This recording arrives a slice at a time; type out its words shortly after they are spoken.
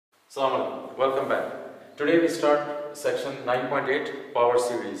Assalamu alaikum. Welcome back. Today we start section 9.8 power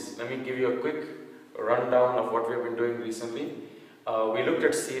series. Let me give you a quick rundown of what we have been doing recently. We looked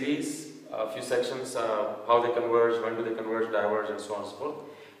at series, a few sections, how they converge, when do they converge, diverge, and so on and so forth.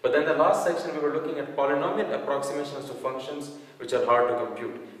 But then the last section we were looking at polynomial approximations to functions which are hard to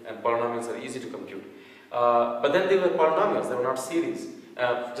compute, and polynomials are easy to compute. But then they were polynomials, they were not series.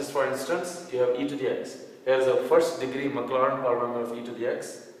 Just for instance, you have e to the x. Here is a first degree Maclaurin polynomial of e to the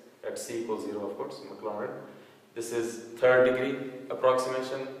x at c equals 0, of course, Maclaurin. This is third degree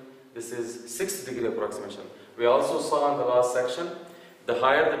approximation. This is sixth degree approximation. We also saw in the last section, the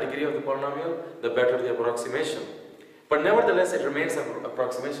higher the degree of the polynomial, the better the approximation. But nevertheless, it remains an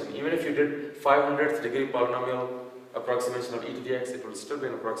approximation. Even if you did 500th degree polynomial approximation of e to the x, it will still be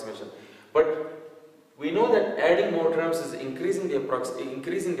an approximation. But we know that adding more terms is increasing the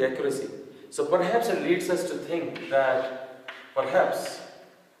accuracy. So perhaps it leads us to think that perhaps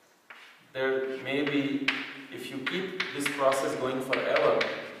there may be, if you keep this process going forever,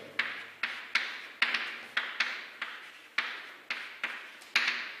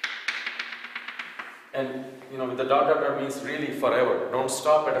 and with the dot means really forever. Don't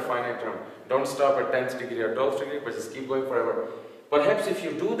stop at a finite term. Don't stop at 10th degree or 12th degree, but just keep going forever. Perhaps if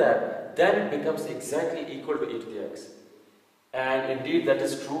you do that, then it becomes exactly equal to e to the x. And indeed that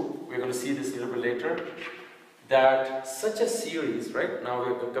is true. We're going to see this a little bit later. That such a series, right, now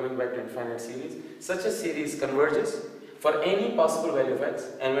we're coming back to infinite series, such a series converges for any possible value of x,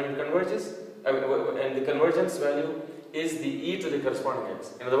 and when it converges, and the convergence value is the e to the corresponding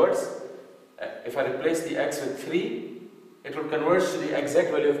x. In other words, if I replace the x with 3, it will converge to the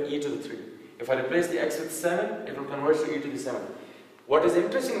exact value of e to the 3. If I replace the x with 7, it will converge to e to the 7. What is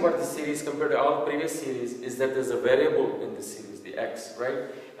interesting about this series compared to all previous series is that there's a variable in this series, the x,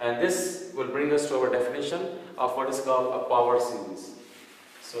 right? And this will bring us to our definition of what is called a power series.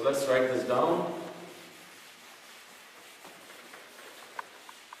 So let's write this down.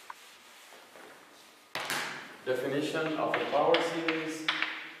 Definition of a power series.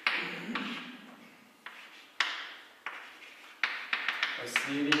 A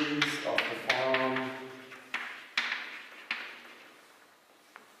series of the form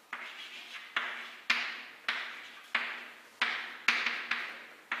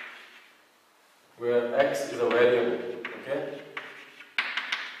where x is a variable, okay?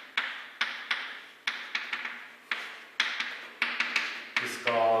 Is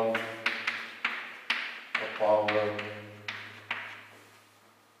called a power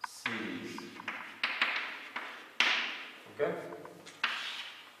series, okay?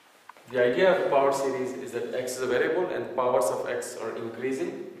 The idea of a power series is that x is a variable and the powers of x are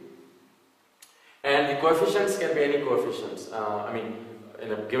increasing, and the coefficients can be any coefficients.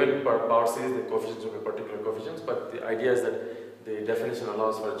 In a given power series, the coefficients will be particular coefficients, but the idea is that the definition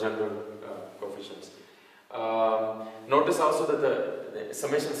allows for general coefficients. Notice also that the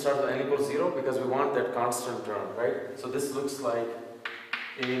summation starts with n equals 0 because we want that constant term, right? So this looks like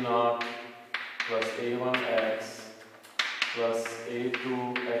a0 plus a1x plus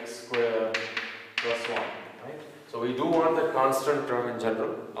a2x squared plus 1, right? So we do want that constant term in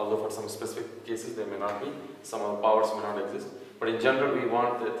general, although for some specific cases there may not be, some of the powers may not exist. But in general, we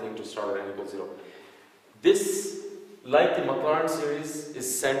want the thing to start at n equals 0. This, like the Maclaurin series, is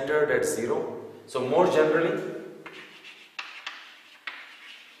centered at 0. So more generally,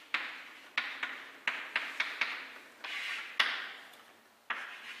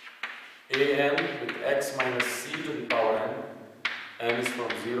 an with x minus c to the power n is from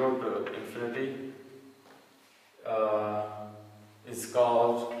 0 to infinity, is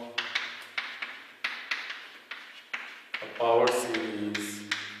called a power series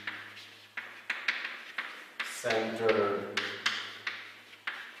centered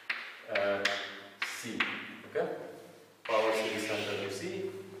at C. Okay? Power series centered at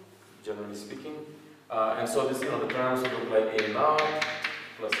C, generally speaking. And so this, the terms will look like a0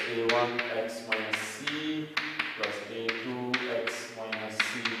 plus a1 x minus c plus a2 x minus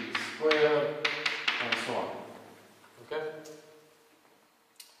c squared, and so on. Okay?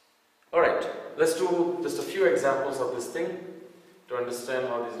 Alright, let's do just a few examples of this thing to understand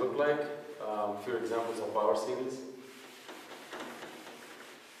how these look like. A few examples of power series.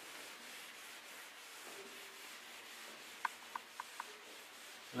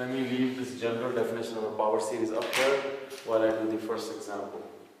 Let me leave this general definition of a power series up there while I do the first example.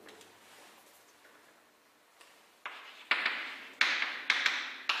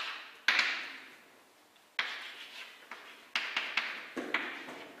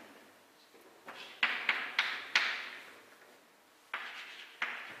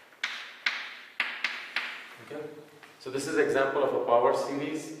 Okay. So this is an example of a power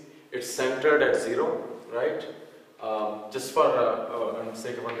series it's centered at 0, right? Just for the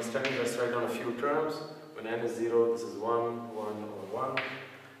sake of understanding, let's write down a few terms. When n is 0, this is 1, 1 over 1.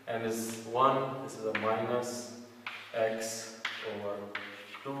 N is 1, this is a minus x over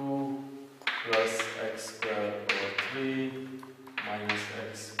 2 plus x squared over 3 minus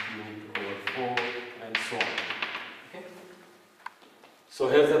x cubed over 4 and so on. Okay? So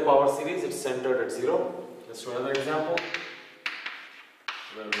here's the power series, it's centered at 0. Let's do another example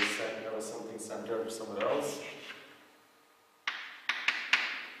where we have something centered somewhere else.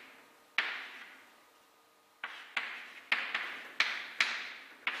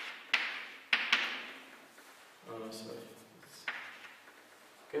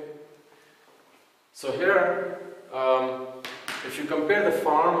 Okay. So here, if you compare the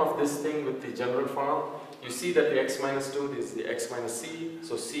form of this thing with the general form, you see that the x minus 2 is the x minus c,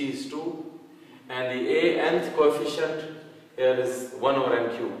 so c is 2, and the a nth coefficient here is 1 over n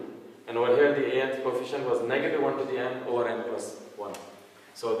cubed, and over here the a nth coefficient was negative 1 to the n over n plus 1.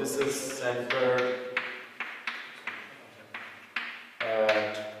 So this is centered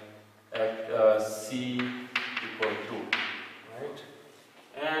at c equal 2, right?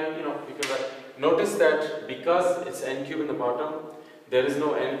 And you can notice that because it's n cube in the bottom, there is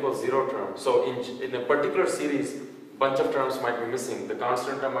no n equals 0 term. So in a particular series, bunch of terms might be missing. The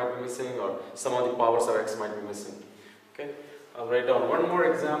constant term might be missing, or some of the powers of x might be missing. Okay, I'll write down one more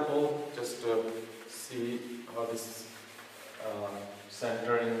example just to see how this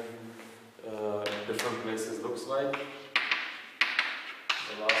centering different places looks like.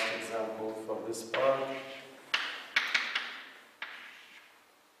 The last example for this part.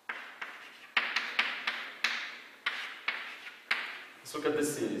 Let's look at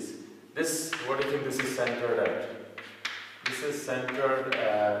this series. This, what do you think this is centered at? This is centered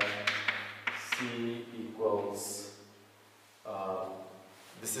at c equals,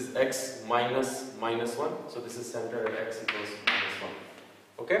 this is x minus minus 1, so this is centered at x equals minus 1.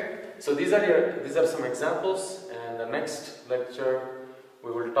 Okay? So these are some examples, and the next lecture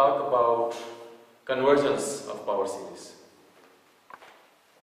we will talk about convergence of power series.